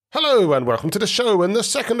Hello and welcome to the show and the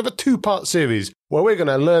second of a two-part series where we're going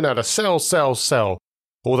to learn how to sell.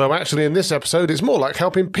 Although actually in this episode it's more like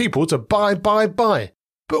helping people to buy.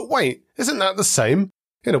 But wait, isn't that the same?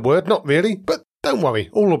 In a word, not really, but don't worry,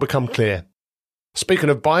 all will become clear. Speaking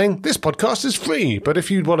of buying, this podcast is free, but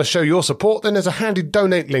if you'd want to show your support then there's a handy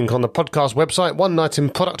donate link on the podcast website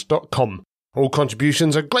onenightinproduct.com. All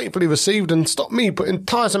contributions are gratefully received and stop me putting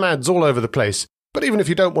tiresome ads all over the place. But even if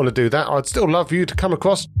you don't want to do that, I'd still love for you to come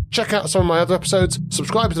across, check out some of my other episodes,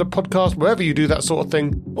 subscribe to the podcast wherever you do that sort of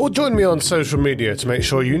thing, or join me on social media to make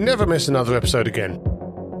sure you never miss another episode again.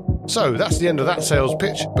 So that's the end of that sales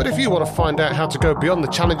pitch, but if you want to find out how to go beyond the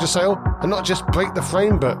Challenger sale and not just break the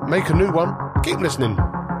frame but make a new one, keep listening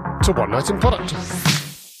to One Night in Product.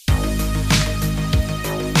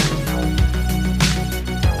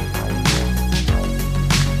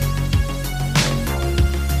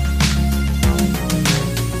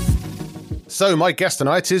 So my guest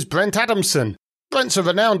tonight is Brent Adamson. Brent's a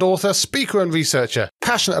renowned author, speaker and researcher,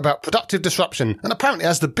 passionate about productive disruption and apparently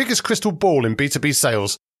has the biggest crystal ball in B2B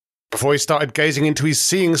sales. Before he started gazing into his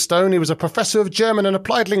seeing stone, he was a professor of German and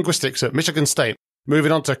applied linguistics at Michigan State,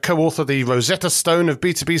 moving on to co-author the Rosetta Stone of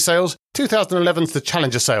B2B sales, 2011's The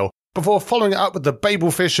Challenger Sale, before following it up with the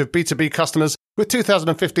Babelfish of B2B customers with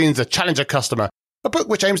 2015's The Challenger Customer, a book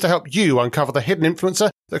which aims to help you uncover the hidden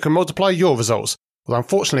influencer that can multiply your results. Well,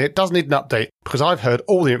 unfortunately, it does need an update because I've heard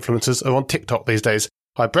all the influencers are on TikTok these days.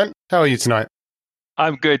 Hi, Brent. How are you tonight?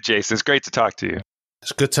 I'm good, Jason. It's great to talk to you.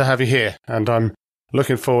 It's good to have you here, and I'm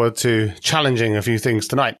looking forward to challenging a few things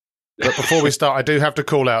tonight. But before we start, I do have to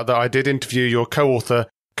call out that I did interview your co-author,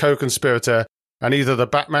 co-conspirator, and either the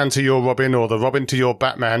Batman to your Robin or the Robin to your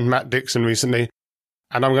Batman, Matt Dixon, recently.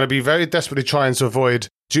 And I'm going to be very desperately trying to avoid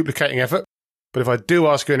duplicating effort. But if I do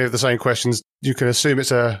ask you any of the same questions, you can assume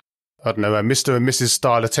it's a Mr. and Mrs.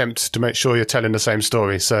 style attempt to make sure you're telling the same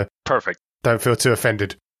story. So perfect. Don't feel too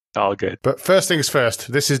offended. All good. But first things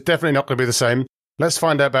first, this is definitely not going to be the same. Let's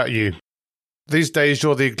find out about you. These days,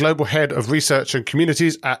 you're the global head of research and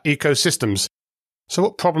communities at Ecosystems. So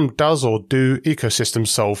what problem does or do Ecosystems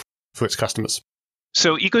solve for its customers?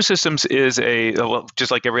 So Ecosystems is just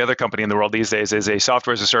like every other company in the world these days, is a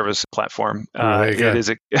software as a service platform. There you go. It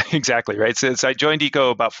is exactly right. So I joined Eco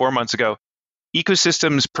about 4 months ago.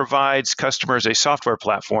 Ecosystems provides customers a software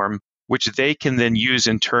platform which they can then use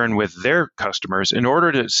in turn with their customers in order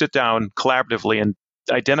to sit down collaboratively and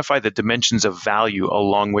identify the dimensions of value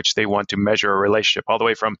along which they want to measure a relationship, all the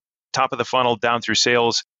way from top of the funnel down through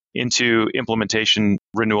sales into implementation,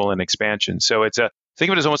 renewal, and expansion. So think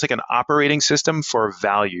of it as almost like an operating system for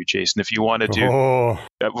value, Jason. If you want to do,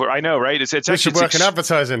 I know, right? It's actually should work in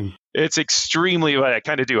advertising. It's extremely, well, I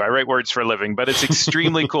kind of do. I write words for a living, but it's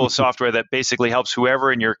extremely cool software that basically helps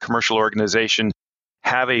whoever in your commercial organization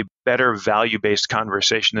have a better value-based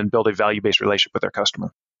conversation and build a value-based relationship with their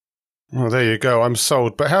customer. Well, there you go. I'm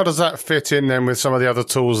sold. But how does that fit in then with some of the other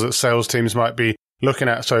tools that sales teams might be looking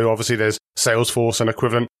at? So obviously there's Salesforce and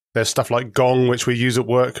equivalent. There's stuff like Gong, which we use at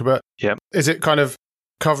work. But Is it kind of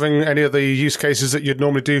covering any of the use cases that you'd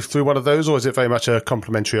normally do through one of those, or is it very much a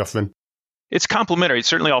complementary offering? It's complementary. It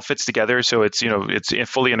certainly all fits together. So it's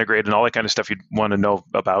fully integrated and all that kind of stuff you'd want to know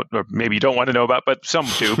about, or maybe you don't want to know about, but some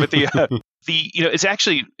do. But it's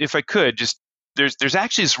actually, if I could, just there's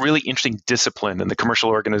actually this really interesting discipline in the commercial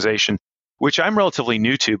organization, which I'm relatively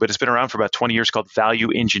new to, but it's been around for about 20 years, called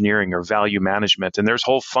value engineering or value management. And there's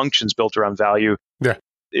whole functions built around value. Yeah.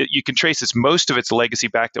 You can trace most of its legacy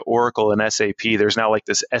back to Oracle and SAP. There's now like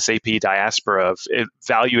this SAP diaspora of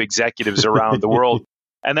value executives around the world.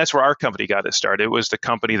 And that's where our company got its start. It was the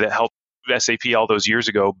company that helped SAP all those years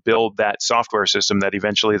ago build that software system that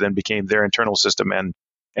eventually then became their internal system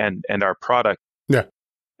and our product. Yeah.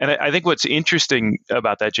 And I think what's interesting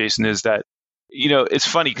about that, Jason, is that, it's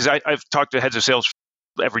funny because I've talked to heads of sales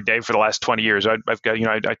every day for the last 20 years. I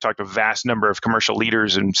talked to a vast number of commercial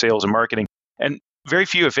leaders in sales and marketing, and very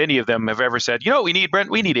few, if any of them, have ever said, what we need,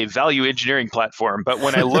 Brent, we need a value engineering platform. But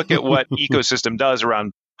when I look at what Ecosystem does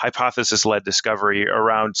around hypothesis-led discovery,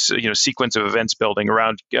 around sequence of events building,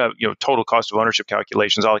 around total cost of ownership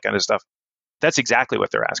calculations, all that kind of stuff, that's exactly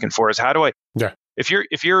what they're asking for. Is how do I? Yeah. If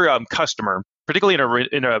you're a customer, particularly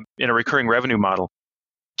in a recurring revenue model,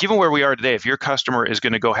 given where we are today, if your customer is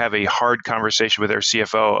going to go have a hard conversation with their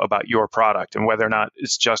CFO about your product and whether or not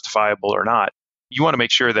it's justifiable or not, you want to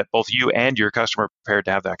make sure that both you and your customer are prepared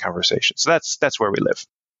to have that conversation. So that's where we live.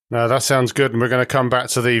 No, that sounds good. And we're going to come back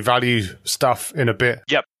to the value stuff in a bit.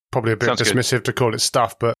 Yep. Probably a bit Sounds dismissive good to call it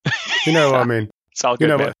stuff, but you know what I mean. It's all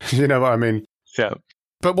good, you know what I mean. Yeah.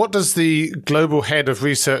 But what does the global head of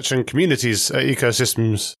research and communities at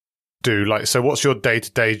Ecosystems do? Like, so what's your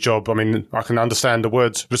day-to-day job? I mean, I can understand the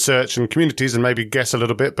words research and communities and maybe guess a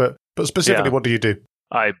little bit, but specifically, what do you do?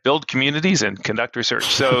 I build communities and conduct research.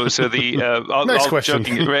 So the next question.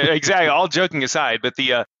 Exactly. All joking aside, but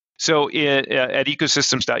at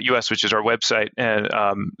ecosystems.us, which is our website, and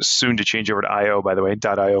soon to change over to .io, by the way,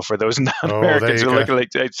 .io for those non-Americans who are looking like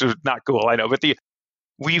it's not cool. I know, but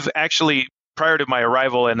we've actually, prior to my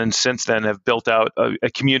arrival, and then since then, have built out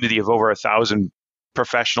a community of over 1,000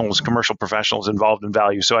 professionals, commercial professionals involved in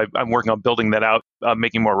value. So I'm working on building that out,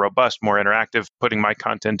 making more robust, more interactive, putting my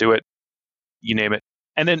content to it, you name it.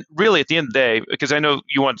 And then really at the end of the day, because I know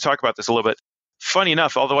you want to talk about this a little bit, funny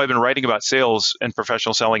enough, although I've been writing about sales and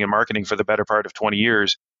professional selling and marketing for the better part of 20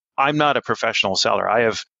 years, I'm not a professional seller.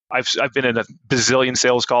 I've been in a bazillion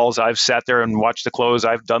sales calls. I've sat there and watched the close.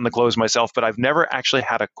 I've done the close myself, but I've never actually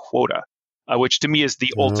had a quota, which to me is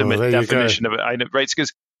the ultimate definition of it. Right?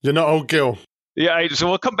 Because you're not old Gil. Yeah, so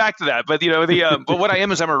we'll come back to that. But but what I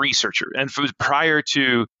am is I'm a researcher, and prior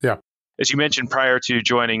to, as you mentioned, prior to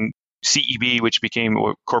joining CEB, which became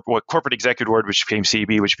Corporate Executive Board, which became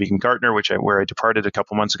CEB, which became Gartner, where I departed a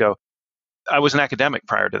couple months ago. I was an academic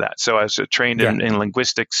prior to that. So I was trained in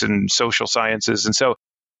linguistics and social sciences. And so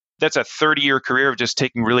that's a 30-year career of just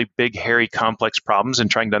taking really big, hairy, complex problems and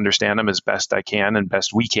trying to understand them as best I can and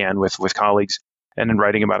best we can with colleagues, and then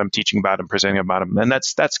writing about them, teaching about them, presenting about them. And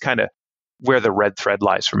that's kind of where the red thread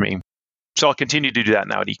lies for me. So I'll continue to do that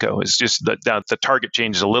now at Eco. It's just the target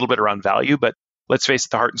changes a little bit around value, but let's face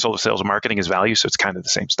it, the heart and soul of sales and marketing is value, so it's kind of the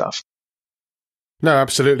same stuff. No,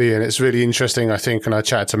 absolutely. And it's really interesting, I think, and I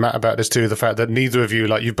chatted to Matt about this too, the fact that neither of you,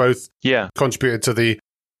 like you both contributed to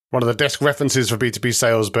one of the desk references for B2B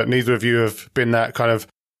sales, but neither of you have been that kind of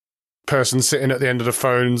person sitting at the end of the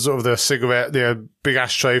phone, sort of the cigarette, the big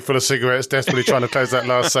ashtray full of cigarettes, desperately trying to close that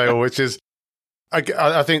last sale, which is,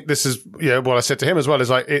 I think this is, what I said to him as well, is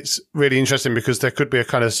like, it's really interesting because there could be a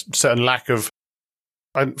kind of certain lack of,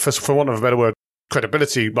 for want of a better word,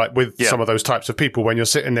 credibility, like with some of those types of people when you're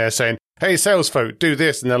sitting there saying, hey, sales folk, do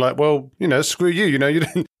this. And they're like, well, screw you,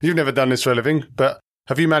 you've never done this for a living. But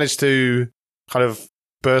have you managed to kind of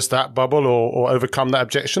burst that bubble or overcome that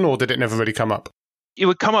objection, or did it never really come up? It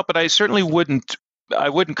would come up, but I certainly wouldn't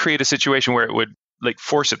create a situation where it would like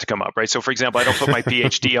force it to come up, right? So for example, I don't put my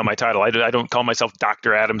PhD on my title. I don't call myself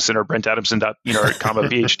Dr. Adamson or Brent Adamson, comma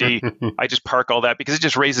PhD. I just park all that because it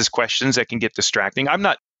just raises questions that can get distracting.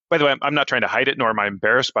 By the way, I'm not trying to hide it, nor am I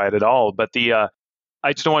embarrassed by it at all. But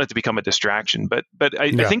I just don't want it to become a distraction. But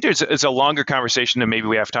I think it's a longer conversation than maybe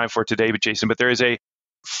we have time for today, but Jason. But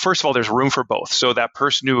first of all, there's room for both. So that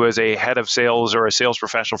person who is a head of sales or a sales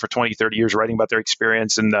professional for 20, 30 years writing about their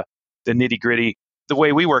experience and the nitty gritty, the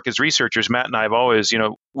way we work as researchers, Matt and I have always,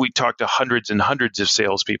 we talk to hundreds and hundreds of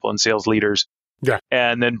salespeople and sales leaders,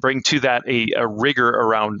 and then bring to that a rigor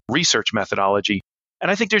around research methodology.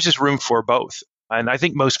 And I think there's just room for both. And I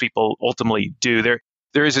think most people ultimately do.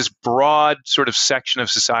 There is this broad sort of section of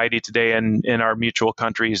society today in our mutual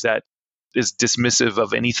countries that is dismissive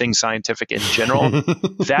of anything scientific in general.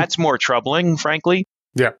 That's more troubling, frankly.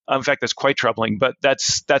 Yeah. In fact, that's quite troubling. But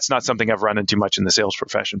that's not something I've run into much in the sales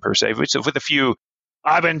profession per se. Which, with a few,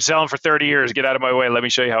 I've been selling for 30 years. Get out of my way. Let me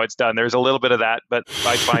show you how it's done. There's a little bit of that, but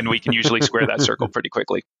I find we can usually square that circle pretty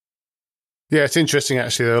quickly. Yeah, it's interesting,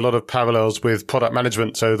 actually. There are a lot of parallels with product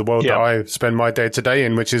management. So the world that I spend my day to day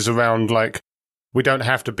in, which is around like, we don't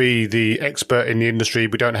have to be the expert in the industry.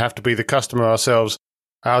 We don't have to be the customer ourselves.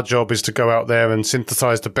 Our job is to go out there and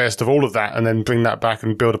synthesize the best of all of that and then bring that back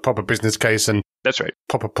and build a proper business case and that's right,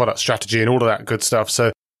 proper product strategy and all of that good stuff. So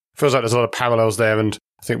it feels like there's a lot of parallels there. And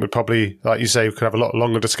I think we'd probably, like you say, we could have a lot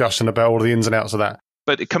longer discussion about all the ins and outs of that.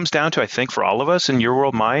 But it comes down to, I think, for all of us in your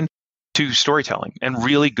world, mine, to storytelling and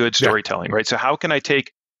really good storytelling, right? So how can I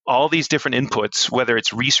take all these different inputs, whether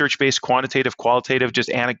it's research-based, quantitative, qualitative, just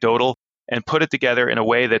anecdotal, and put it together in a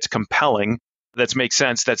way that's compelling, that makes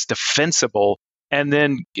sense, that's defensible, and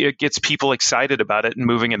then it gets people excited about it and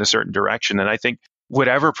moving in a certain direction. And I think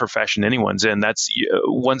whatever profession anyone's in, that's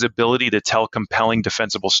one's ability to tell compelling,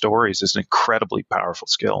 defensible stories is an incredibly powerful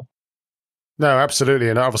skill. No, absolutely.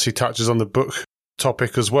 And it obviously touches on the book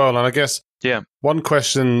topic as well. And I guess one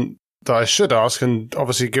question that I should ask, and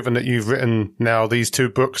obviously given that you've written now these two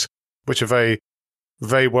books, which are very,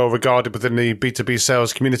 very well regarded within the B2B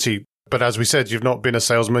sales community, but as we said, you've not been a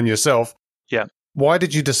salesman yourself. Yeah. Why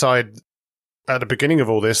did you decide at the beginning of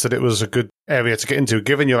all this that it was a good area to get into,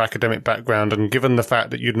 given your academic background and given the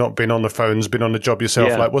fact that you'd not been on the phones, been on the job yourself?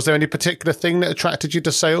 Yeah. Like, was there any particular thing that attracted you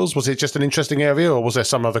to sales? Was it just an interesting area, or was there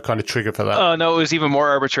some other kind of trigger for that? Oh, no, it was even more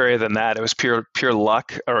arbitrary than that. It was pure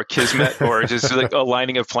luck or kismet or just like a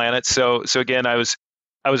lining of planets. So again, I was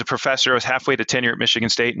I was a professor. I was halfway to tenure at Michigan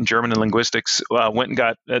State in German and linguistics. Went and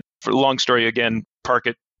got, for a long story again, park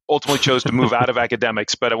it, ultimately chose to move out of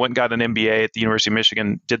academics, but I went and got an MBA at the University of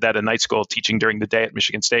Michigan, did that in night school, teaching during the day at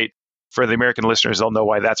Michigan State. For the American listeners, they'll know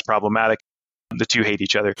why that's problematic. The two hate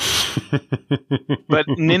each other. But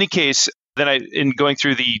in any case, then in going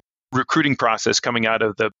through the recruiting process coming out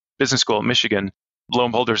of the business school at Michigan, lo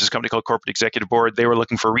and behold, there's this company called Corporate Executive Board. They were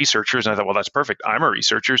looking for researchers. And I thought, well, that's perfect. I'm a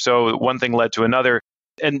researcher. So one thing led to another.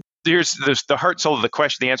 And here's the heart and soul of the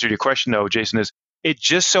question. The answer to your question, though, Jason, is it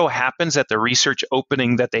just so happens that the research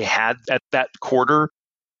opening that they had at that quarter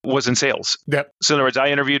was in sales. Yep. So in other words, I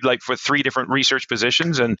interviewed for 3 different research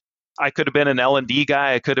positions, and I could have been an L&D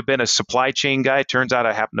guy. I could have been a supply chain guy. Turns out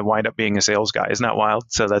I happened to wind up being a sales guy. Isn't that wild?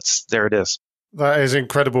 So there it is. That is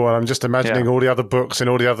incredible. And I'm just imagining all the other books and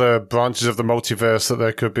all the other branches of the multiverse that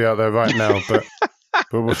there could be out there right now. But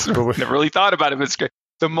never really thought about it. It's great.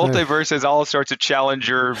 The multiverse has all sorts of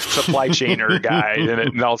challenger supply chainer guy in it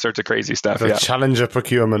and all sorts of crazy stuff. The challenger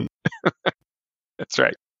procurement. That's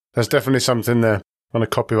right. There's definitely something there. I want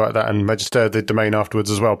to copyright that and register the domain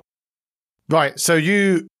afterwards as well. Right. So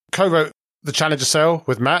you co-wrote The Challenger Sale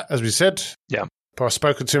with Matt, as we said. Yeah. But I've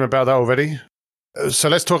spoken to him about that already. So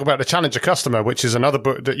let's talk about The Challenger Customer, which is another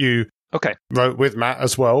book that you wrote with Matt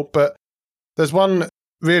as well. But there's one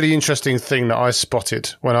really interesting thing that I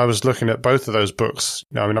spotted when I was looking at both of those books.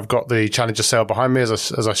 I've got The Challenger Sale behind me,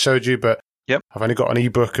 as I showed you, but I've only got an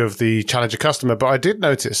ebook of The Challenger Customer. But I did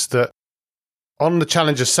notice that on The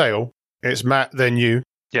Challenger Sale, it's Matt, then you.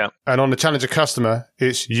 Yeah. And on The Challenger Customer,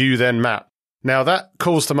 it's you, then Matt. Now, that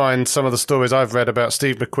calls to mind some of the stories I've read about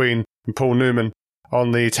Steve McQueen and Paul Newman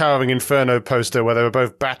on the Towering Inferno poster where they were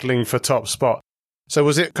both battling for top spot. So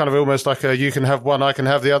was it kind of almost like a you can have one, I can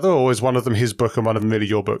have the other, or is one of them his book and one of them really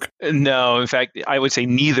your book? No, in fact, I would say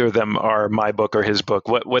neither of them are my book or his book.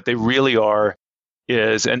 What they really are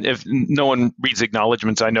is, and if no one reads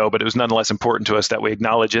acknowledgments, I know, but it was nonetheless important to us that we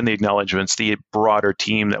acknowledge in the acknowledgments the broader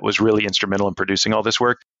team that was really instrumental in producing all this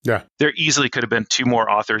work. Yeah. There easily could have been 2 more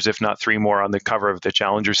authors, if not 3 more, on the cover of the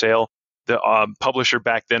Challenger Sale. The publisher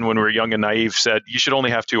back then, when we were young and naive, said you should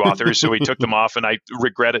only have 2 authors. So we took them off, and I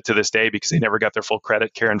regret it to this day because they never got their full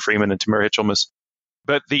credit, Karen Freeman and Tamir Hitchelmus.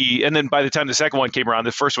 And then by the time the second one came around,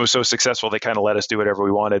 the first one was so successful, they kind of let us do whatever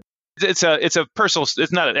we wanted. It's a personal,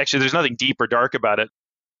 it's not actually, there's nothing deep or dark about it.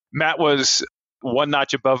 Matt was one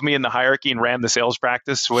notch above me in the hierarchy and ran the sales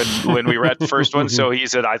practice when we were at the first one. So he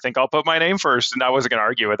said, I think I'll put my name first. And I wasn't going to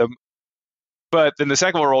argue with him. But then the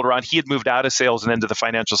second one rolled around. He had moved out of sales and into the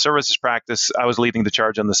financial services practice. I was leading the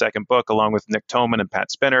charge on the second book along with Nick Toman and Pat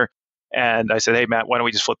Spinner. And I said, hey, Matt, why don't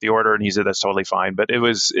we just flip the order? And he said, that's totally fine. But it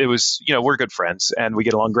was, we're good friends and we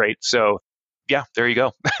get along great. So yeah, there you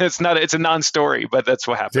go. It's a non-story, but that's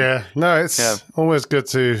what happened. Yeah, no, it's always good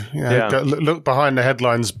to look behind the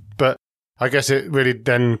headlines. But I guess it really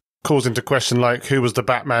then calls into question like who was the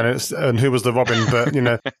Batman and who was the Robin. But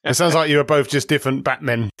it sounds like you were both just different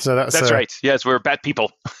Batmen. So that's right. Yes, we're Bat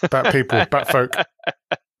people. Bat people, Bat folk.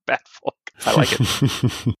 Bat folk. I like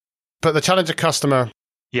it. But the Challenger Customer,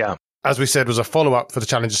 as we said, was a follow-up for the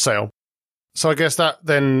Challenger Sale. So I guess that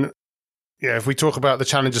then, if we talk about the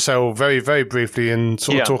Challenger Sale very, very briefly and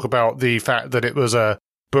sort of talk about the fact that it was a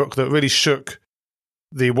book that really shook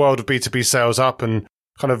the world of B2B sales up and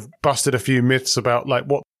kind of busted a few myths about like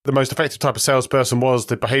what the most effective type of salesperson was,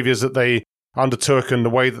 the behaviors that they undertook and the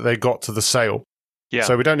way that they got to the sale. Yeah.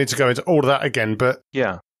 So we don't need to go into all of that again, but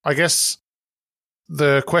I guess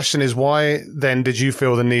the question is why then did you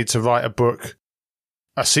feel the need to write a book,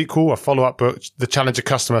 a sequel, a follow-up book, The Challenger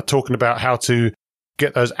Customer, talking about how to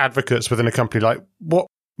get those advocates within a company? Like what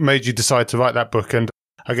made you decide to write that book? And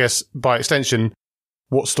I guess by extension,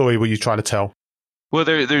 what story were you trying to tell? Well,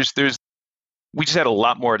 we just had a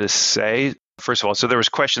lot more to say. First of all, so there was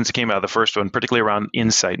questions that came out of the first one, particularly around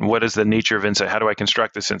insight and what is the nature of insight? How do I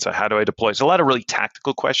construct this insight? How do I deploy? So a lot of really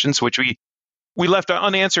tactical questions, which we left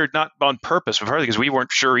unanswered, not on purpose, but partly because we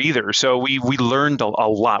weren't sure either. So we learned a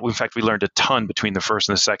lot. In fact, we learned a ton between the first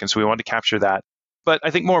and the second. So we wanted to capture that. But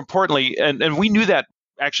I think more importantly, and we knew that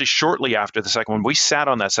actually shortly after the second one, we sat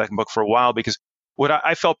on that second book for a while because what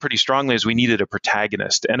I felt pretty strongly is we needed a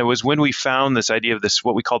protagonist. And it was when we found this idea of this,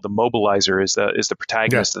 what we called the mobilizer is the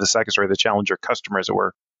protagonist of the second story, the Challenger Customer, as it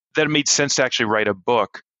were, that it made sense to actually write a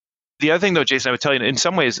book. The other thing, though, Jason, I would tell you, in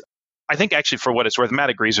some ways, I think actually for what it's worth,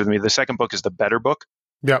 Matt agrees with me, the second book is the better book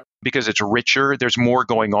because it's richer. There's more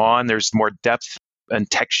going on. There's more depth and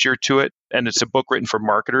texture to it. And it's a book written for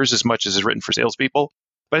marketers as much as it's written for salespeople.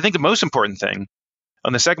 But I think the most important thing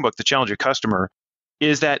on the second book, The Challenger Customer,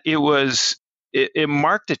 is that it was it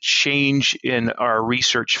marked a change in our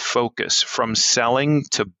research focus from selling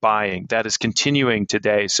to buying. That is continuing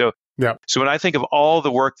today. So when I think of all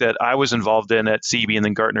the work that I was involved in at CB and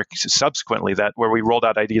then Gartner subsequently, that where we rolled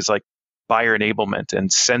out ideas like buyer enablement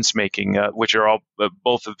and sense making, which are all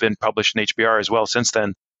both have been published in HBR as well since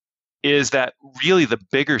then, is that really the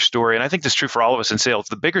bigger story, and I think this is true for all of us in sales,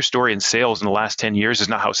 the bigger story in sales in the last 10 years is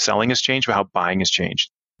not how selling has changed, but how buying has changed.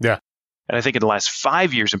 Yeah. And I think in the last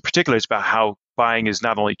 5 years in particular, it's about how buying is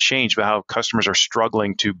not only changed, but how customers are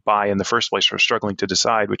struggling to buy in the first place, or struggling to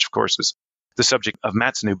decide, which of course is the subject of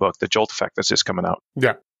Matt's new book, The Jolt Effect, that's just coming out.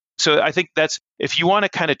 Yeah. So I think that's, if you want to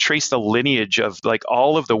kind of trace the lineage of like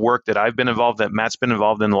all of the work that I've been involved, that Matt's been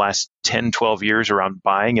involved in the last 10, 12 years around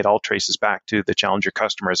buying, it all traces back to the challenger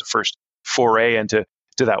customer as a first foray into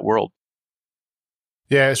that world.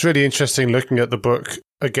 Yeah, it's really interesting looking at the book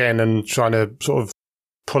again and trying to sort of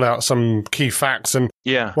pull out some key facts. And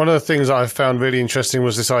one of the things I found really interesting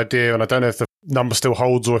was this idea, and I don't know if the number still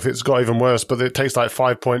holds or if it's got even worse, but it takes like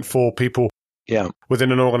 5.4 people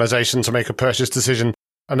within an organization to make a purchase decision.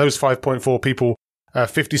 And those 5.4 people,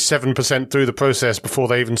 57% through the process before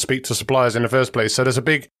they even speak to suppliers in the first place. So there's a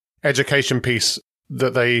big education piece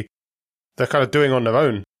that they're kind of doing on their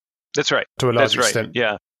own. That's right. To a large extent. Right.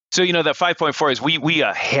 Yeah. So, that 5.4 is we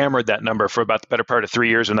hammered that number for about the better part of 3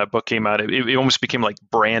 years when that book came out. It almost became like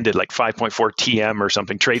branded, like 5.4 TM or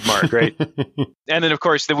something, trademark, right? And then, of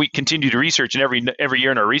course, then we continued to research, and every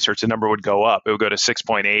year in our research, the number would go up. It would go to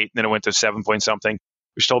 6.8, then it went to 7 point something,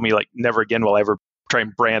 which told me like never again will I ever try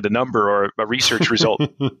and brand a number or a research result.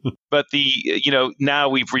 But now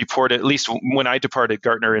we've reported, at least when I departed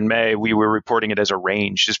Gartner in May, we were reporting it as a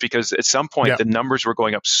range, just because at some point the numbers were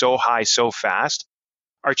going up so high, so fast.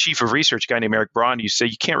 Our chief of research, a guy named Eric Braun, used to say,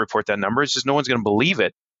 you can't report that number. It's just no one's going to believe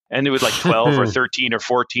it. And it was like 12 or 13 or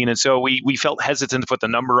 14. And so we felt hesitant to put the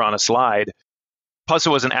number on a slide. Plus,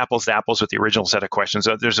 it wasn't apples to apples with the original set of questions.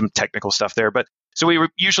 So there's some technical stuff there. But so we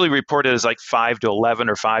usually report it as like 5 to 11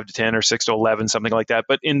 or 5 to 10 or 6 to 11, something like that.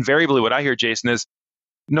 But invariably, what I hear, Jason, is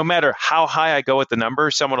no matter how high I go with the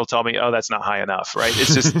number, someone will tell me, oh, that's not high enough, right?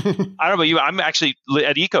 It's just, I don't know about you. I'm actually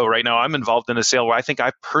at Eco right now. I'm involved in a sale where I think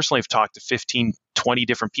I personally have talked to 15, 20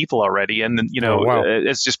 different people already. And then,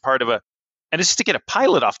 it's just part of and it's just to get a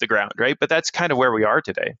pilot off the ground, right? But that's kind of where we are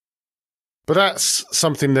today. But that's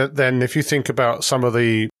something that then, if you think about some of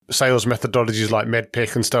the sales methodologies like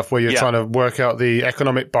MedPick and stuff, where you're trying to work out the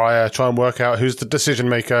economic buyer, try and work out who's the decision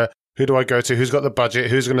maker, who do I go to, who's got the budget,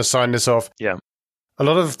 who's going to sign this off. Yeah. A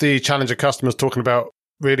lot of the challenger customers talking about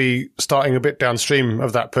really starting a bit downstream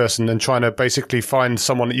of that person and trying to basically find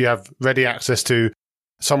someone that you have ready access to,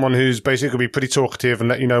 someone who's basically going to be pretty talkative and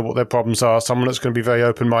let you know what their problems are, someone that's going to be very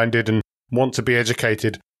open-minded and want to be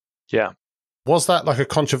educated. Yeah. Was that like a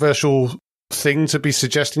controversial thing to be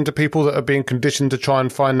suggesting to people that are being conditioned to try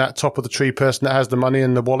and find that top of the tree person that has the money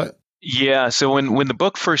in the wallet? Yeah. So when the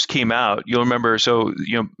book first came out, you'll remember,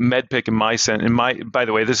 MedPick by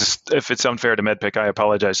the way, this is, if it's unfair to MedPick, I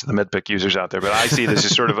apologize to the MedPick users out there, but I see this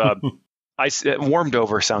as sort of warmed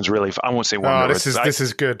over sounds really, I won't say warmed over. This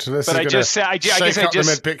is good. I guess I just the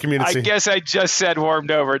MedPick community. I guess I just said warmed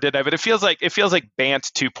over, didn't I? But it feels like BANT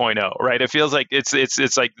 2.0, right? It feels like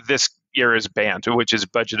it's like this era's BANT, which is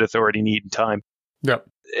budget, authority, need, and time. Yep.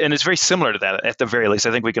 And it's very similar to that at the very least.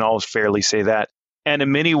 I think we can all fairly say that. And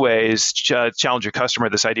in many ways, Challenger Customer,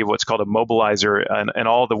 this idea of what's called a mobilizer and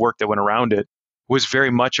all the work that went around it was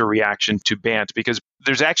very much a reaction to BANT, because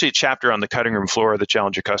there's actually a chapter on the cutting room floor of the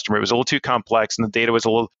Challenger Customer. It was a little too complex and the data was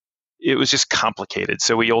it was just complicated.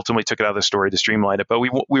 So we ultimately took it out of the story to streamline it. But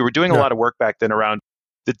we were doing a lot of work back then around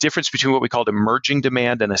the difference between what we called emerging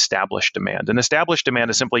demand and established demand. And established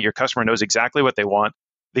demand is simply your customer knows exactly what they want.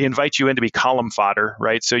 They invite you in to be column fodder,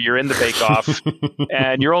 right? So you're in the bake-off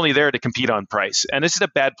and you're only there to compete on price. And this is a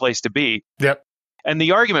bad place to be. Yep. And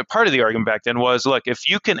part of the argument back then was, look, if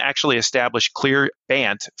you can actually establish clear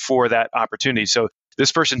BANT for that opportunity, so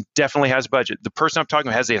this person definitely has budget. The person I'm talking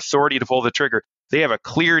about has the authority to pull the trigger. They have a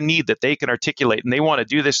clear need that they can articulate and they want to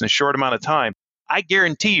do this in a short amount of time. I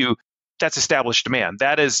guarantee you that's established demand.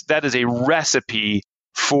 That is a recipe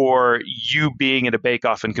for you being in a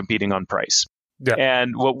bake-off and competing on price. Yeah.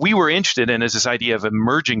 And what we were interested in is this idea of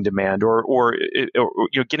emerging demand or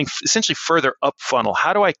getting essentially further up funnel.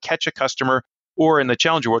 How do I catch a customer, or in the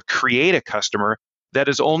challenger world, create a customer that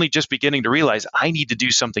is only just beginning to realize I need to do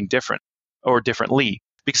something different or differently?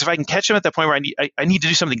 Because if I can catch them at that point where I need to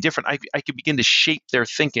do something different, I can begin to shape their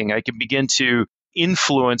thinking. I can begin to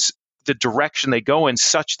influence the direction they go in,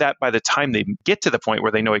 such that by the time they get to the point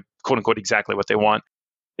where they know, quote unquote, exactly what they want,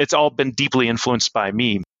 it's all been deeply influenced by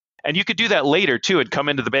me. And you could do that later too and come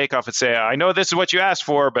into the bake-off and say, I know this is what you asked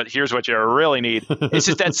for, but here's what you really need. It's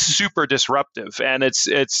just that's super disruptive. And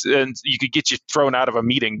and you could get you thrown out of a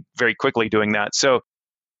meeting very quickly doing that. So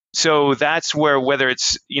that's where, whether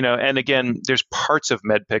it's, and again, there's parts of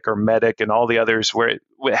MedPick or Medic and all the others where it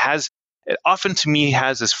often to me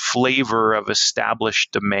has this flavor of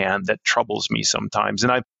established demand that troubles me sometimes.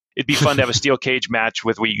 And it'd be fun to have a steel cage match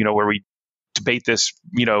where we debate this,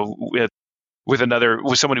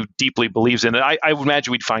 with someone who deeply believes in it. I would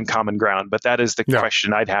imagine we'd find common ground, but that is the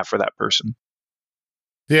question I'd have for that person.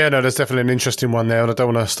 Yeah, no, there's definitely an interesting one there, and I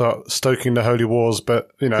don't want to start stoking the holy wars,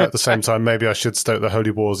 but at the same time, maybe I should stoke the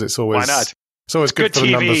holy wars. It's always why not? It's always good for TV.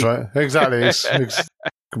 the numbers, right? Exactly. It's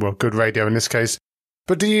well, good radio in this case.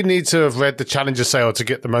 But do you need to have read the Challenger sale to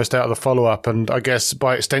get the most out of the follow-up? And I guess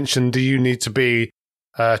by extension, do you need to be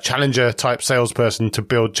a Challenger type salesperson to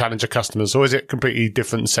build Challenger customers, or is it completely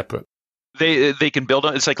different and separate? They can build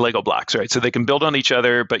on, it's like Lego blocks, right? So they can build on each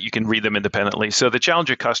other, but you can read them independently. So the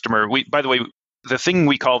Challenger customer, by the way, the thing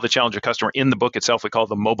we call the Challenger customer in the book itself, we call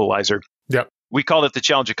the mobilizer. Yep. We called it the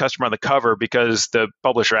Challenger customer on the cover because the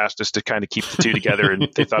publisher asked us to kind of keep the two together and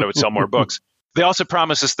they thought it would sell more books. They also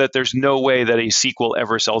promised us that there's no way that a sequel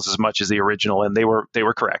ever sells as much as the original, and they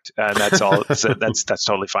were correct. And that's all. that's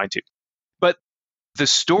totally fine too. But the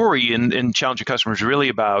story in Challenger customer is really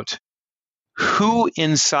about who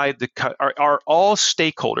inside are all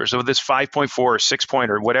stakeholders of this 5.4 or 6 point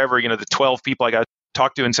or whatever, the 12 people I got to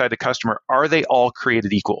talk to inside the customer, are they all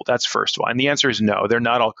created equal? That's first of all. And the answer is no, they're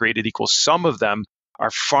not all created equal. Some of them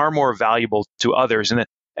are far more valuable to others.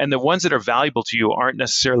 And the ones that are valuable to you aren't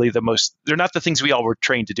necessarily they're not the things we all were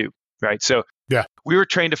trained to do, right? So we were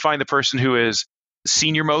trained to find the person who is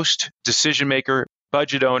senior most, decision maker,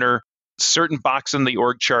 budget owner, certain box on the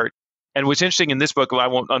org chart. And what's interesting in this book, I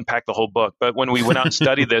won't unpack the whole book, but when we went out and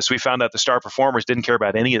studied this, we found out the star performers didn't care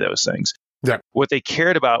about any of those things. Yeah. What they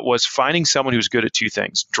cared about was finding someone who's good at two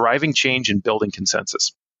things: driving change and building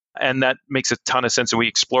consensus. And that makes a ton of sense. And we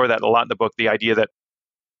explore that a lot in the book, the idea that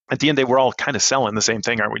at the end, we're all kind of selling the same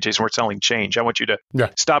thing, aren't we, Jason? We're selling change. I want you to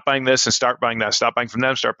stop buying this and start buying that. Stop buying from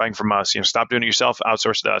them, start buying from us. Stop doing it yourself,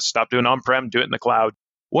 outsource it to us. Stop doing on-prem, do it in the cloud.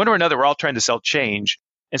 One or another, we're all trying to sell change.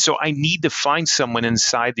 And so I need to find someone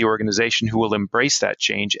inside the organization who will embrace that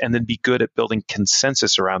change and then be good at building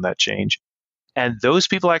consensus around that change. And those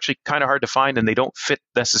people are actually kind of hard to find, and they don't fit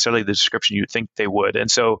necessarily the description you'd think they would. And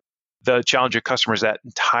so the Challenger customer is that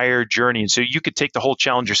entire journey. And so you could take the whole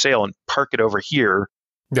Challenger sale and park it over here.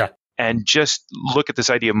 Yeah. And just look at this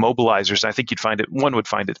idea of mobilizers. I think one would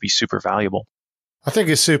find it to be super valuable. I think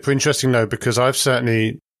it's super interesting, though, because I've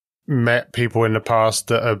certainly met people in the past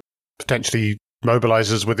that are potentially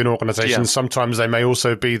mobilizers within organizations. Yeah. Sometimes they may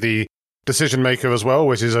also be the decision maker as well,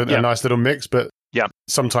 which is a nice little mix. But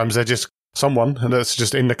sometimes they're just someone that's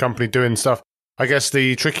just in the company doing stuff. I guess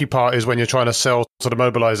the tricky part is when you're trying to sell to the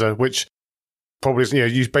mobilizer, which probably is,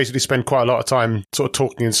 you basically spend quite a lot of time sort of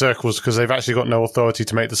talking in circles because they've actually got no authority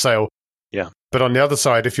to make the sale. Yeah. But on the other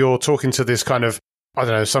side, if you're talking to this kind of, I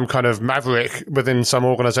don't know, some kind of maverick within some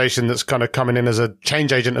organization that's kind of coming in as a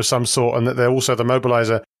change agent of some sort, and that they're also the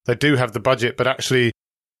mobilizer, they do have the budget, but actually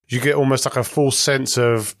you get almost like a false sense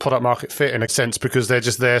of product market fit in a sense, because they're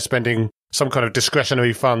just there spending some kind of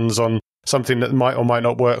discretionary funds on something that might or might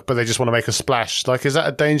not work, but they just want to make a splash. Like, is that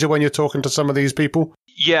a danger when you're talking to some of these people?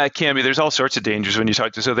 Yeah, it can be. There's all sorts of dangers when you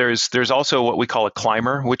talk to. So there's also what we call a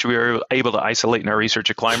climber, which we were able to isolate in our research.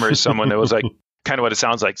 A climber is someone that was like kind of what it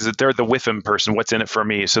sounds like, is that they're the with him person. What's in it for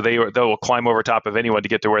me? So they will climb over top of anyone to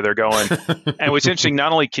get to where they're going. And what's interesting,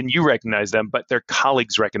 not only can you recognize them, but their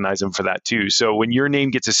colleagues recognize them for that too. So when your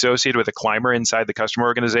name gets associated with a climber inside the customer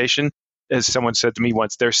organization, as someone said to me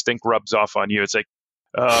once, their stink rubs off on you. It's like,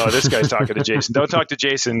 oh, this guy's talking to Jason. Don't talk to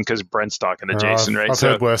Jason because Brent's talking to Jason, right? I've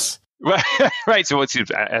heard worse. Right. So what's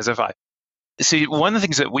as if I see, one of the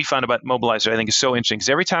things that we found about Mobilizer, I think is so interesting, because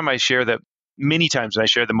every time I share that, many times when I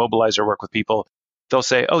share the Mobilizer work with people, they'll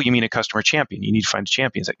say, oh, you mean a customer champion? You need to find a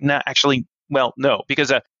champion. It's like, nah, actually, well, no,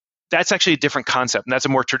 because that's actually a different concept. And that's a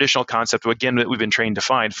more traditional concept, again, that we've been trained to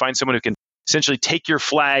find someone who can essentially take your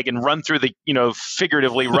flag and run through the,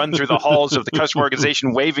 figuratively run through the halls of the customer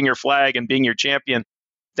organization, waving your flag and being your champion.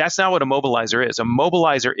 That's not what a mobilizer is. A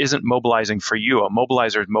mobilizer isn't mobilizing for you. A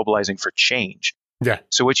mobilizer is mobilizing for change. Yeah.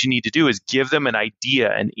 So what you need to do is give them an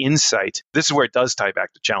idea, an insight. This is where it does tie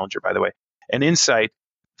back to Challenger, by the way. An insight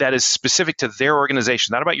that is specific to their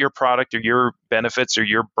organization, not about your product or your benefits or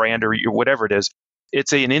your brand or your whatever it is.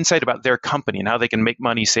 It's an insight about their company and how they can make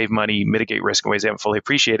money, save money, mitigate risk in ways they haven't fully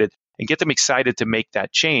appreciated, and get them excited to make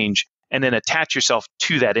that change, and then attach yourself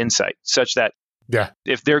to that insight such that Yeah.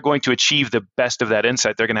 If they're going to achieve the best of that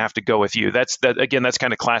insight, they're going to have to go with you. That's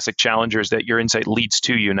kind of classic challengers, that your insight leads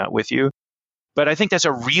to you, not with you. But I think that's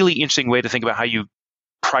a really interesting way to think about how you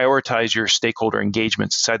prioritize your stakeholder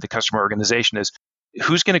engagements inside the customer organization is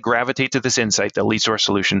who's going to gravitate to this insight that leads to our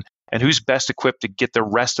solution, and who's best equipped to get the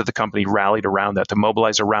rest of the company rallied around that, to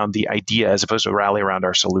mobilize around the idea as opposed to rally around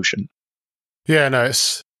our solution. Yeah, no,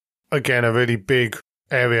 it's, again, a really big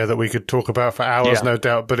area that we could talk about for hours, no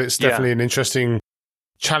doubt, but it's definitely an interesting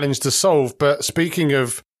challenge to solve. But speaking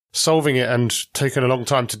of solving it and taking a long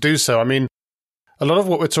time to do so, I mean, a lot of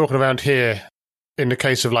what we're talking about here in the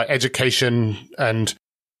case of like education and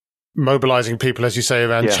mobilizing people, as you say,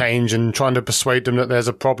 around change and trying to persuade them that there's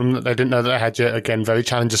a problem that they didn't know that they had yet, again, very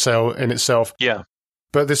challenger sale in itself. Yeah.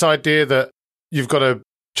 But this idea that you've got to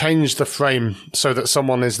change the frame so that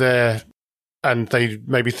someone is there and they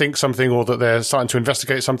maybe think something, or that they're starting to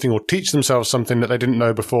investigate something or teach themselves something that they didn't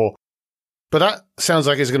know before. But that sounds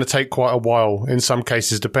like it's going to take quite a while in some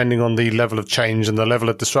cases, depending on the level of change and the level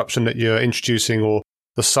of disruption that you're introducing, or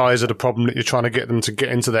the size of the problem that you're trying to get them to get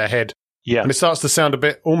into their head. Yeah. And it starts to sound a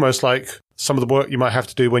bit almost like some of the work you might have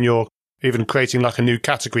to do when you're even creating like a new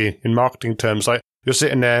category in marketing terms. Like you're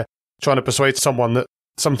sitting there trying to persuade someone that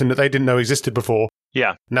something that they didn't know existed before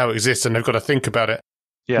now exists, and they've got to think about it.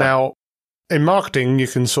 Yeah. Now, in marketing, you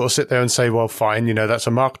can sort of sit there and say, well, fine, that's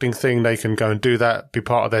a marketing thing. They can go and do that, be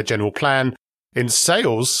part of their general plan. In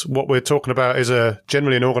sales, what we're talking about is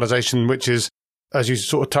generally an organization which is, as you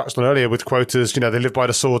sort of touched on earlier with quotas, they live by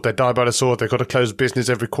the sword, they die by the sword, they've got to close business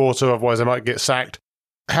every quarter, otherwise they might get sacked.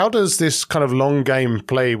 How does this kind of long game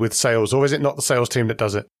play with sales, or is it not the sales team that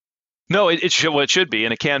does it? No, it should be,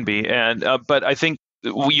 and it can be. And but I think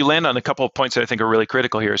you land on a couple of points that I think are really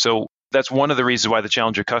critical here. So that's one of the reasons why the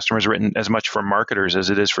Challenger customer is written as much for marketers as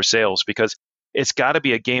it is for sales, because it's got to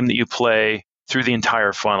be a game that you play through the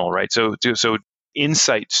entire funnel, right? So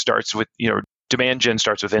insight starts with, demand gen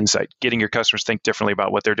starts with insight, getting your customers to think differently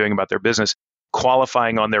about what they're doing about their business,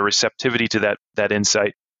 qualifying on their receptivity to that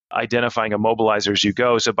insight, identifying a mobilizer as you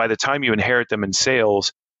go. So by the time you inherit them in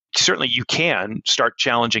sales, certainly you can start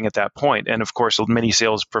challenging at that point. And of course, many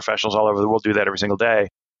sales professionals all over the world do that every single day,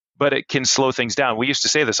 but it can slow things down. We used to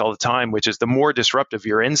say this all the time, which is the more disruptive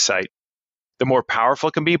your insight, the more powerful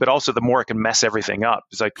it can be, but also the more it can mess everything up.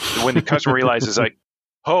 It's like when the customer realizes like,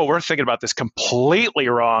 oh, we're thinking about this completely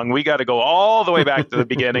wrong. We got to go all the way back to the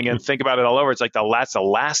beginning and think about it all over. It's like that's the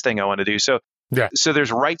last thing I want to do. So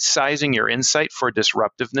there's right sizing your insight for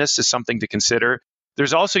disruptiveness is something to consider.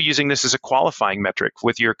 There's also using this as a qualifying metric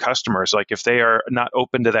with your customers. Like if they are not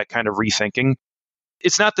open to that kind of rethinking,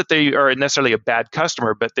 it's not that they are necessarily a bad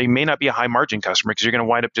customer, but they may not be a high margin customer, because you're going to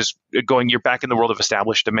wind up just you're back in the world of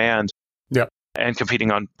established demand and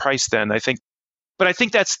competing on price then. But I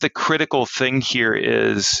think that's the critical thing here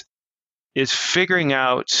is figuring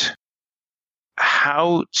out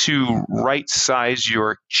how to right size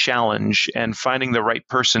your challenge and finding the right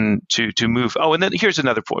person to move. Oh, and then here's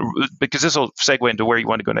another point, because this will segue into where you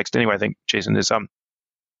want to go next anyway, I think, Jason, is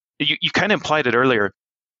you kind of implied it earlier.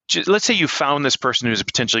 Let's say you found this person who's a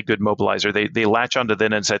potentially good mobilizer. They latch onto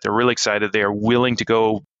that insight. They're really excited. They are willing to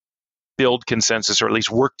go build consensus, or at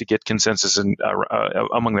least work to get consensus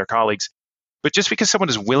among their colleagues. But just because someone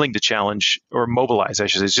is willing to challenge or mobilize, I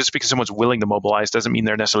should say, just because someone's willing to mobilize doesn't mean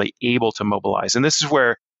they're necessarily able to mobilize. And this is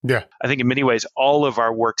where I think in many ways all of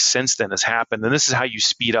our work since then has happened. And this is how you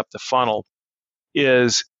speed up the funnel.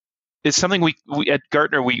 Is something we at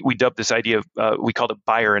Gartner we dubbed this idea of we called it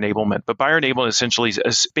buyer enablement. But buyer enablement essentially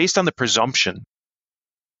is based on the presumption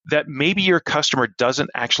that maybe your customer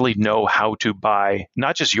doesn't actually know how to buy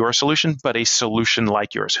not just your solution, but a solution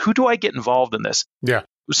like yours. Who do I get involved in this? Yeah.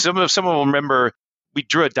 Some will remember we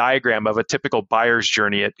drew a diagram of a typical buyer's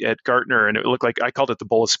journey at Gartner, and it looked like, I called it the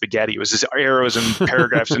bowl of spaghetti. It was just arrows and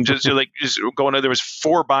paragraphs, and just going on. There was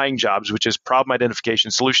 4 buying jobs, which is problem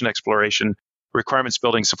identification, solution exploration, requirements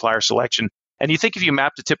building, supplier selection. And you think if you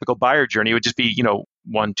mapped a typical buyer journey, it would just be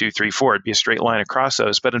 1, 2, 3, 4. It'd be a straight line across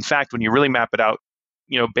those. But in fact, when you really map it out,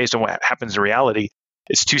 based on what happens in reality,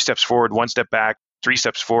 it's 2 steps forward, 1 step back, 3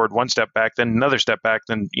 steps forward, 1 step back, then another step back,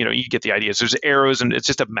 then you get the idea. So there's arrows, and it's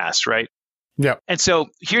just a mess, right? Yeah. And so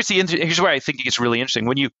here's where I think it gets really interesting.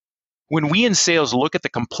 When we in sales look at the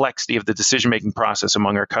complexity of the decision-making process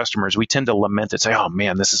among our customers, we tend to lament it, say, "Oh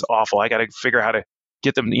man, this is awful. I got to figure out how to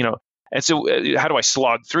get them." And so how do I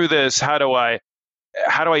slog through this? How do I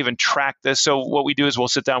even track this? So what we do is we'll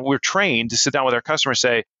sit down. We're trained to sit down with our customers,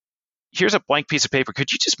 say, "Here's a blank piece of paper.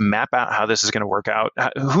 Could you just map out how this is going to work out?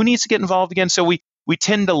 Who needs to get involved again?" So we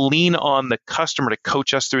tend to lean on the customer to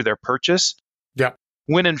coach us through their purchase. Yeah.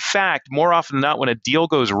 When in fact, more often than not, when a deal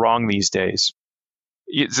goes wrong these days,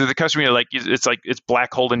 So the customer, it's like it's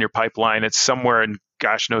black hole in your pipeline. It's somewhere in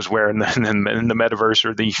gosh knows where in the metaverse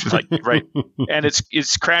or the right, and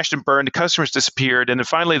it's crashed and burned. The customer's disappeared, and then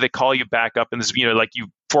finally they call you back up, and this like you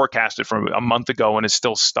forecasted from a month ago, and it's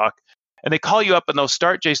still stuck. And they call you up, and they'll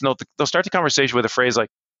start they'll start the conversation with a phrase like,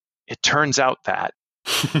 "It turns out that,"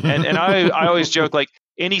 and I always joke like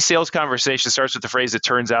any sales conversation starts with the phrase "It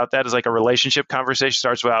turns out that." Is like a relationship conversation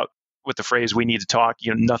starts with the phrase "We need to talk."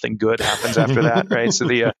 Nothing good happens after that, right? So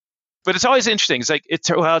but it's always interesting. It's like it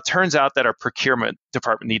turns out that our procurement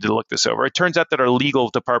department needed to look this over. It turns out that our legal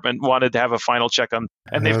department wanted to have a final check on,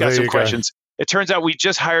 and they've got some questions. It turns out we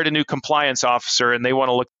just hired a new compliance officer, and they want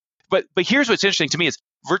to look. But here's what's interesting to me is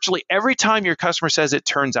virtually every time your customer says it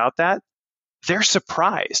turns out that, they're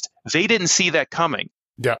surprised. They didn't see that coming.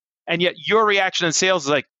 Yeah. And yet your reaction in sales is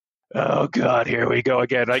like, oh God, here we go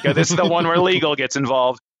again. Like this is the one where legal gets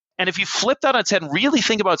involved. And if you flip that on its head and really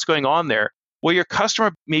think about what's going on there, well, your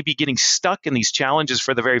customer may be getting stuck in these challenges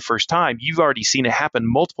for the very first time. You've already seen it happen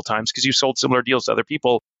multiple times because you've sold similar deals to other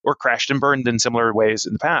people or crashed and burned in similar ways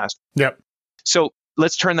in the past. Yep. So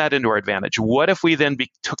let's turn that into our advantage. What if we then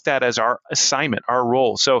took that as our assignment, our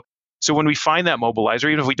role? So when we find that mobilizer,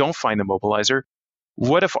 even if we don't find the mobilizer,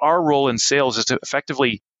 what if our role in sales is to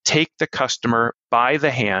effectively take the customer by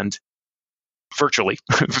the hand, virtually,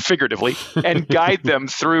 figuratively, and guide them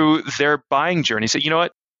through their buying journey? So you know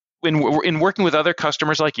what? In working with other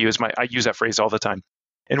customers like you, I use that phrase all the time.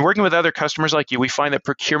 In working with other customers like you, we find that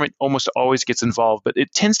procurement almost always gets involved, but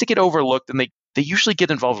it tends to get overlooked, and they usually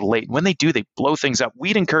get involved late. When they do, they blow things up.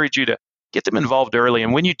 We'd encourage you to get them involved early.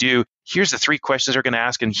 And when you do, here's the 3 questions they're going to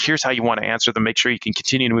ask, and here's how you want to answer them. Make sure you can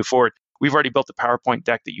continue to move forward. We've already built the PowerPoint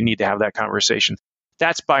deck that you need to have that conversation.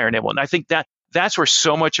 That's buyer enablement. And I think that's where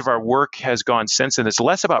so much of our work has gone since. And it's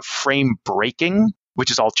less about frame breaking,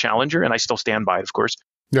 which is all Challenger, and I still stand by it, of course.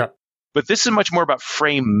 Yeah. But this is much more about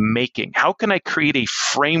frame making. How can I create a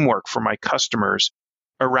framework for my customers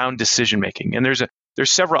around decision making? And there's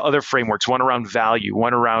several other frameworks, one around value,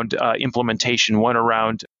 one around implementation, one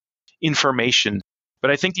around information.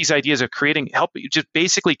 But I think these ideas of help just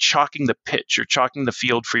basically chalking the pitch or chalking the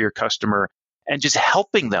field for your customer and just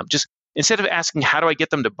helping them. Just instead of asking, how do I get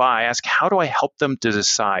them to buy, ask, how do I help them to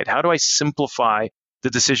decide? How do I simplify the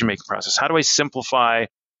decision-making process? How do I simplify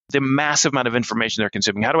the massive amount of information they're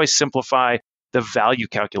consuming? How do I simplify the value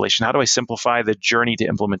calculation? How do I simplify the journey to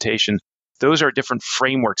implementation? Those are different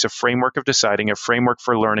frameworks, a framework of deciding, a framework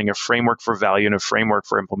for learning, a framework for value, and a framework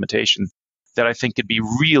for implementation that I think could be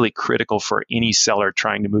really critical for any seller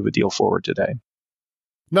trying to move a deal forward today.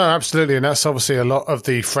 No, absolutely. And that's obviously a lot of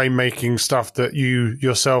the frame making stuff that you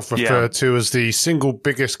yourself refer to as the single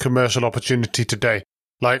biggest commercial opportunity today.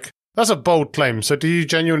 Like, that's a bold claim. So do you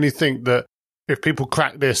genuinely think that if people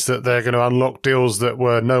crack this, that they're going to unlock deals that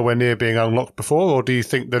were nowhere near being unlocked before? Or do you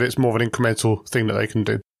think that it's more of an incremental thing that they can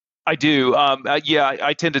do? I do.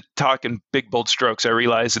 I tend to talk in big, bold strokes, I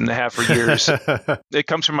realize, and have for years. It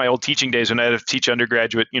comes from my old teaching days when I had to teach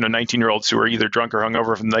undergraduate, 19-year-olds who were either drunk or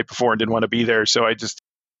hungover from the night before and didn't want to be there.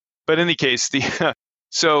 But in any case,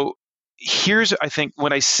 so here's, I think,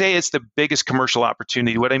 when I say it's the biggest commercial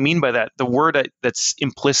opportunity, what I mean by that, the word that's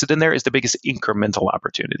implicit in there is the biggest incremental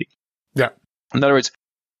opportunity. Yeah. In other words,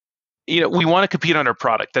 we want to compete on our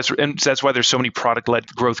product. That's why there's so many product-led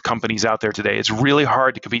growth companies out there today. It's really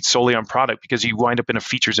hard to compete solely on product because you wind up in a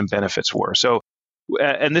features and benefits war. So,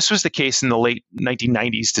 and this was the case in the late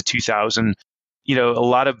 1990s to 2000. A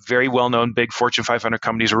lot of very well-known big Fortune 500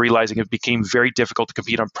 companies were realizing it became very difficult to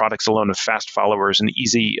compete on products alone with fast followers and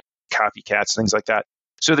easy copycats, things like that.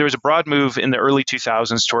 So there was a broad move in the early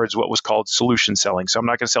 2000s towards what was called solution selling. So I'm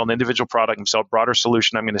not going to sell an individual product. I'm going to sell a broader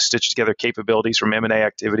solution. I'm going to stitch together capabilities from M&A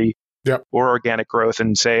activity or organic growth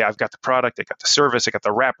and say, I've got the product, I got the service, I got the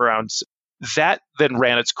wraparounds. That then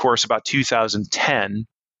ran its course about 2010.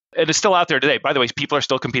 And it's still out there today. By the way, people are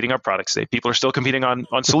still competing on products today. People are still competing on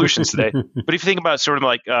solutions today. But if you think about sort of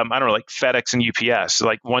like, like FedEx and UPS,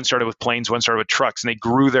 like one started with planes, one started with trucks, and they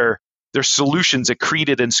grew their solutions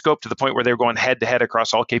accreted in scope to the point where they're going head to head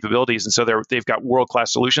across all capabilities. And so they've got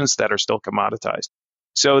world-class solutions that are still commoditized.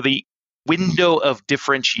 So the window of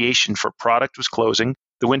differentiation for product was closing.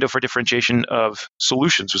 The window for differentiation of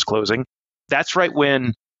solutions was closing. That's right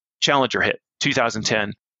when Challenger hit,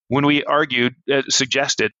 2010, when we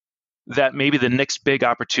suggested that maybe the next big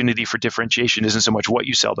opportunity for differentiation isn't so much what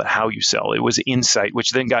you sell, but how you sell. It was insight,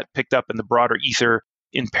 which then got picked up in the broader ether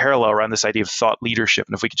in parallel around this idea of thought leadership.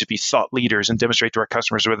 And if we could just be thought leaders and demonstrate to our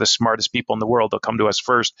customers we're the smartest people in the world, they'll come to us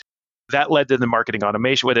first. That led to the marketing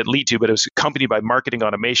automation. What did it lead to? But it was accompanied by marketing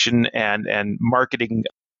automation and marketing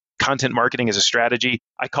content marketing as a strategy.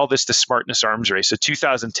 I call this the smartness arms race. So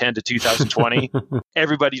 2010 to 2020,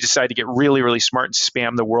 everybody decided to get really, really smart and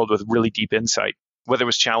spam the world with really deep insight, whether it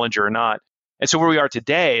was Challenger or not. And so where we are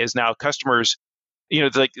today is now customers,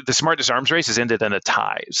 like the smartness arms race has ended in a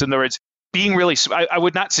tie. So in other words, being really, I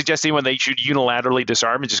would not suggest anyone they should unilaterally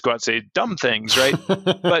disarm and just go out and say dumb things, right?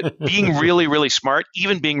 But being really, really smart,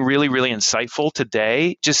 even being really, really insightful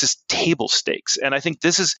today, just is table stakes. And I think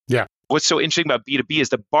this is what's so interesting about B2B is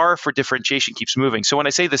the bar for differentiation keeps moving. So when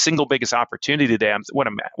I say the single biggest opportunity today, what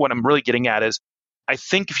I'm really getting at is, I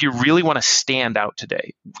think if you really want to stand out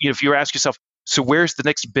today, if you ask yourself, so where's the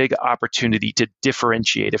next big opportunity to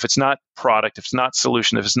differentiate? If it's not product, if it's not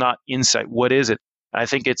solution, if it's not insight, what is it? I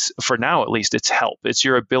think it's, for now at least, it's help. It's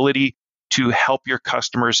your ability to help your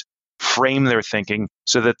customers frame their thinking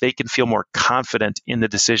so that they can feel more confident in the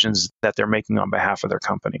decisions that they're making on behalf of their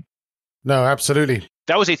company. No, absolutely.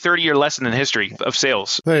 That was a 30-year lesson in history of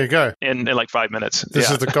sales. There you go. In like 5 minutes. This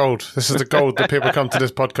is the gold. This is the gold that people come to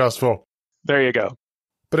this podcast for. There you go.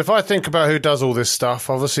 But if I think about who does all this stuff,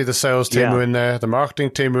 obviously the sales team are in there, the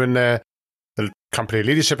marketing team are in there, the company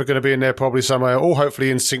leadership are going to be in there probably somewhere, all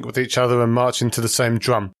hopefully in sync with each other and marching to the same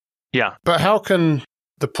drum. Yeah. But how can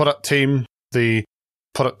the product team, the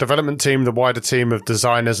product development team, the wider team of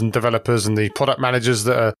designers and developers and the product managers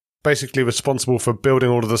that are basically responsible for building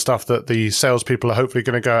all of the stuff that the salespeople are hopefully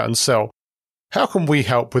going to go out and sell, how can we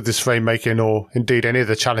help with this frame making or indeed any of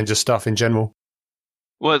the Challenger stuff in general?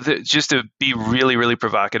 Well, just to be really, really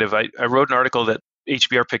provocative, I wrote an article that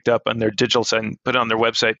HBR picked up on their digital side and put it on their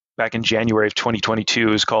website back in January of 2022.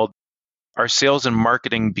 It was called "Are Sales and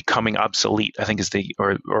Marketing Becoming Obsolete?" I think is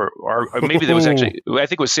or maybe there was actually, I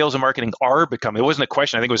think it was "Sales and Marketing Are Becoming." It wasn't a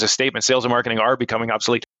question. I think it was a statement. Sales and marketing are becoming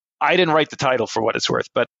obsolete. I didn't write the title for what it's worth,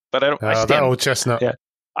 but I don't. I stand, that old chestnut. Yeah,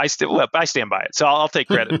 I stand by it. So I'll take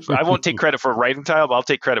credit. I won't take credit for writing the title, but I'll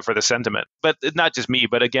take credit for the sentiment. But not just me.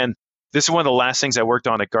 But again, this is one of the last things I worked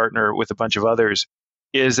on at Gartner with a bunch of others.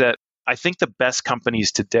 Is that I think the best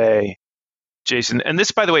companies today, Jason, and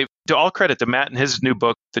this, by the way, to all credit to Matt and his new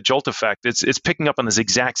book, The Jolt Effect, it's picking up on this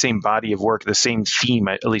exact same body of work, the same theme,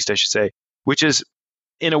 at least I should say, which is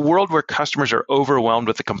in a world where customers are overwhelmed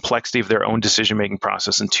with the complexity of their own decision-making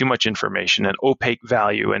process and too much information and opaque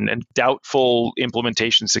value and doubtful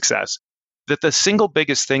implementation success, that the single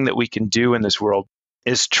biggest thing that we can do in this world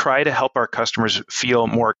is try to help our customers feel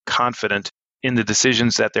more confident in the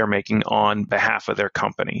decisions that they're making on behalf of their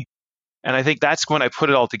company. And I think that's when I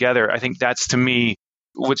put it all together. I think that's, to me,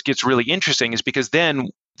 what gets really interesting is because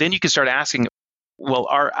then you can start asking, well,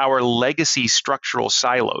 are our legacy structural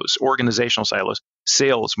silos, organizational silos,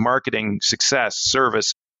 sales, marketing, success,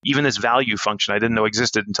 service, even this value function I didn't know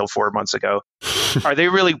existed until 4 months ago, are they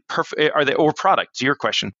really perfect? Are they, or product, to your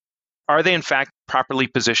question, are they in fact properly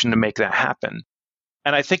positioned to make that happen?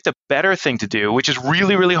 And I think the better thing to do, which is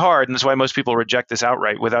really, really hard, and that's why most people reject this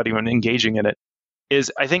outright without even engaging in it,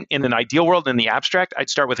 is I think in an ideal world, in the abstract, I'd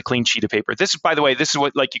start with a clean sheet of paper. This is, by the way, this is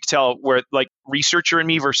what, like, you can tell where like researcher in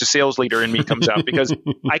me versus sales leader in me comes out, because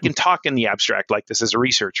I can talk in the abstract like this as a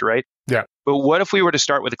researcher, right? Yeah. But what if we were to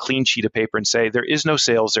start with a clean sheet of paper and say, there is no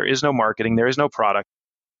sales, there is no marketing, there is no product.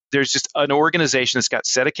 There's just an organization that's got a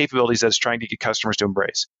set of capabilities that's trying to get customers to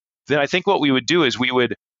embrace. Then I think what we would do is we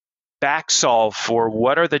would back solve for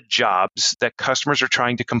what are the jobs that customers are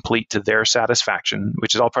trying to complete to their satisfaction,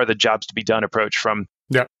 which is all part of the jobs to be done approach from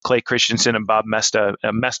Clay Christensen and Bob Mesta.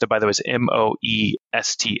 Mesta, by the way, is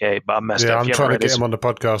Moesta, Bob Mesta. Yeah, I'm trying to get him on the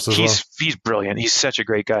podcast as well. He's brilliant. He's such a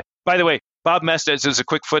great guy. By the way, Bob Mesta, as a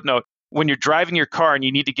quick footnote, when you're driving your car and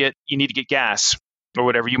you need to get gas, or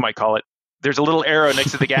whatever you might call it, there's a little arrow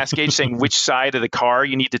next to the gas gauge saying which side of the car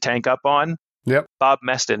you need to tank up on. Yep. Bob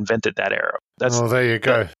Mesta invented that arrow. There you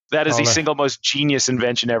go. That is the single most genius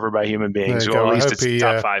invention ever by human beings, or at least it's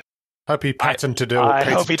top five. Hope he patented it. I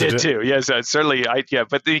hope he did too. Yes, certainly.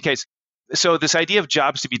 But in any case, so this idea of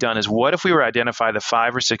jobs to be done is, what if we were to identify the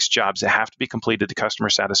 5 or 6 jobs that have to be completed to customer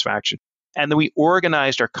satisfaction, and then we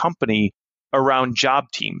organized our company around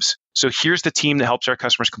job teams. So here's the team that helps our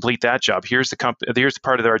customers complete that job. Here's the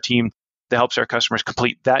part of our team that helps our customers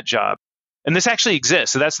complete that job. And this actually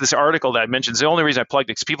exists. So that's this article that I mentioned. It's the only reason I plugged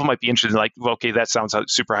it, because people might be interested in, like, well, okay, that sounds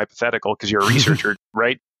super hypothetical because you're a researcher,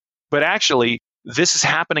 right? But actually, this is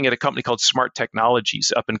happening at a company called Smart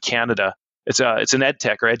Technologies up in Canada. It's an ed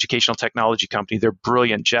tech or educational technology company. They're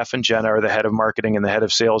brilliant. Jeff and Jenna are the head of marketing and the head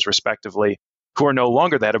of sales, respectively, who are no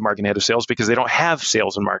longer the head of marketing and head of sales because they don't have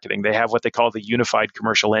sales and marketing. They have what they call the unified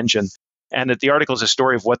commercial engine. And the article is a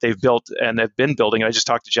story of what they've built and have been building. I just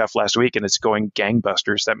talked to Jeff last week, and it's going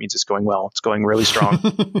gangbusters. That means it's going well. It's going really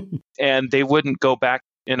strong. And they wouldn't go back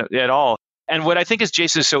at all. And what I think is,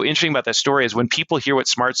 Jason, is so interesting about that story is when people hear what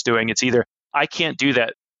Smart's doing, it's either, I can't do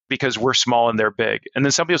that because we're small and they're big. And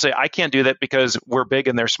then some people say, I can't do that because we're big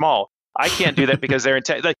and they're small. I can't do that because they're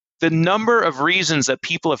like the number of reasons that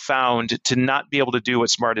people have found to not be able to do what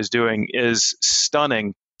Smart is doing is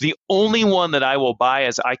stunning. The only one that I will buy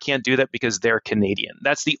is I can't do that because they're Canadian.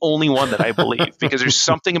 That's the only one that I believe, because there's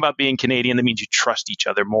something about being Canadian that means you trust each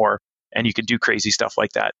other more and you can do crazy stuff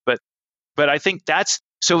like that. But I think that's,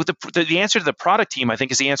 so the answer to the product team, I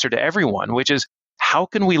think, is the answer to everyone, which is, how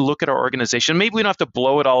can we look at our organization? Maybe we don't have to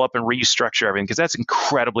blow it all up and restructure everything, because that's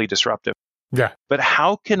incredibly disruptive. Yeah. But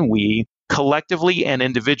how can we collectively and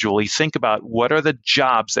individually think about what are the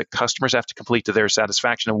jobs that customers have to complete to their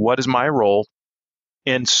satisfaction, and what is my role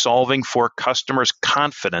in solving for customers'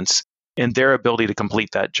 confidence in their ability to complete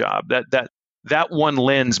that job? That one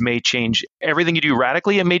lens may change everything you do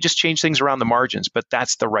radically. It may just change things around the margins, but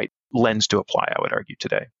that's the right lens to apply, I would argue,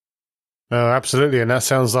 today. Oh, absolutely. And that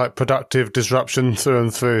sounds like productive disruption through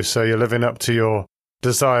and through. So you're living up to your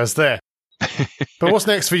desires there. But what's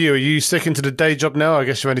next for you? Are you sticking to the day job now? I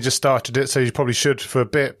guess you only just started it, so you probably should for a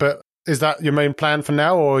bit. But is that your main plan for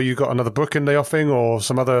now, or you got another book in the offing, or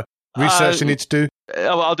some other research you need to do?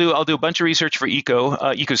 I'll do a bunch of research for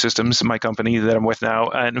Ecosystems, my company that I'm with now.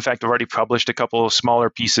 And in fact, I've already published a couple of smaller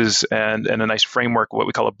pieces and a nice framework, what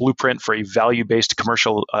we call a blueprint for a value-based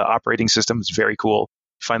commercial operating system. It's very cool.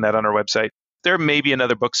 Find that on our website. There may be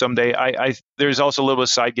another book someday. There's also a little bit of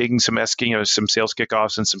side gigging, some sales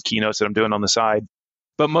kickoffs and some keynotes that I'm doing on the side.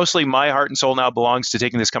 But mostly my heart and soul now belongs to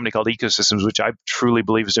taking this company called Ecosystems, which I truly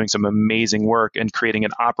believe is doing some amazing work and creating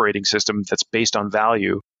an operating system that's based on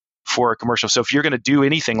value for a commercial. So if you're going to do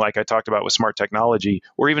anything like I talked about with smart technology,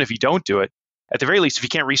 or even if you don't do it, at the very least, if you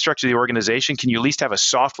can't restructure the organization, can you at least have a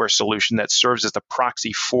software solution that serves as the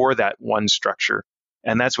proxy for that one structure?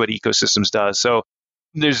 And that's what Ecosystems does. So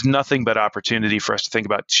there's nothing but opportunity for us to think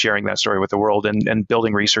about sharing that story with the world and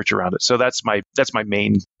building research around it. So that's my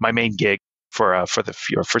main gig for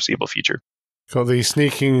the foreseeable future. Got the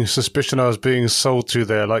sneaking suspicion I was being sold to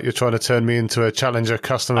there, like you're trying to turn me into a challenger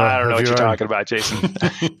customer. I don't know what you're talking about, Jason.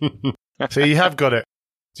 So you have got it.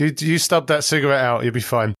 You stub that cigarette out, you'll be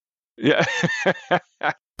fine. Yeah.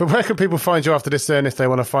 But where can people find you after this then, if they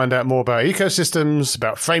want to find out more about Ecosystems,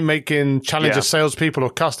 about frame making, challenge your salespeople or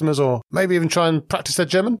customers, or maybe even try and practice their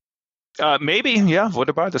German? Maybe, yeah.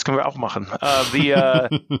 Wunderbar, das können wir auch machen. So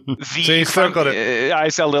you still got it. I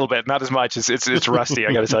sell a little bit, not as much. It's rusty,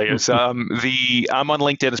 I got to tell you. So I'm on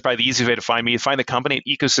LinkedIn. It's probably the easiest way to find me. You find the company at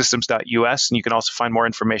ecosystems.us, and you can also find more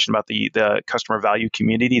information about the customer value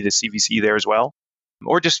community, the CVC there as well.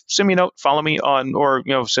 Or just send me a note, follow me on, or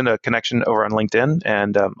send a connection over on LinkedIn,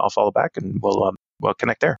 and I'll follow back, and we'll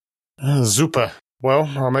connect there. Super. Well,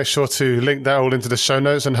 I'll make sure to link that all into the show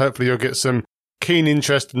notes, and hopefully you'll get some keen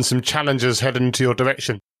interest and some challenges heading into your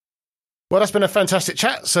direction. Well, that's been a fantastic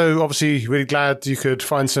chat. So obviously really glad you could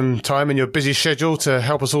find some time in your busy schedule to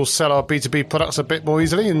help us all sell our B2B products a bit more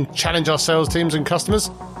easily and challenge our sales teams and customers.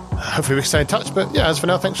 Hopefully we can stay in touch. But yeah, as for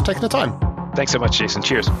now, thanks for taking the time. Thanks so much, Jason.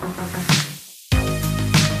 Cheers.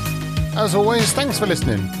 As always, thanks for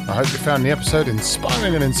listening. I hope you found the episode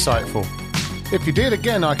inspiring and insightful. If you did,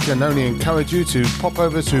 again, I can only encourage you to pop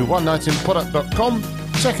over to onenightinproduct.com,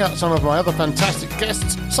 check out some of my other fantastic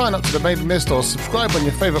guests, sign up to the mailing list or subscribe on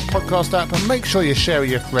your favourite podcast app, and make sure you share with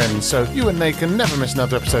your friends so you and they can never miss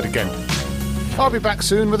another episode again. I'll be back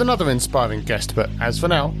soon with another inspiring guest, but as for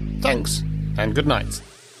now, thanks and good night.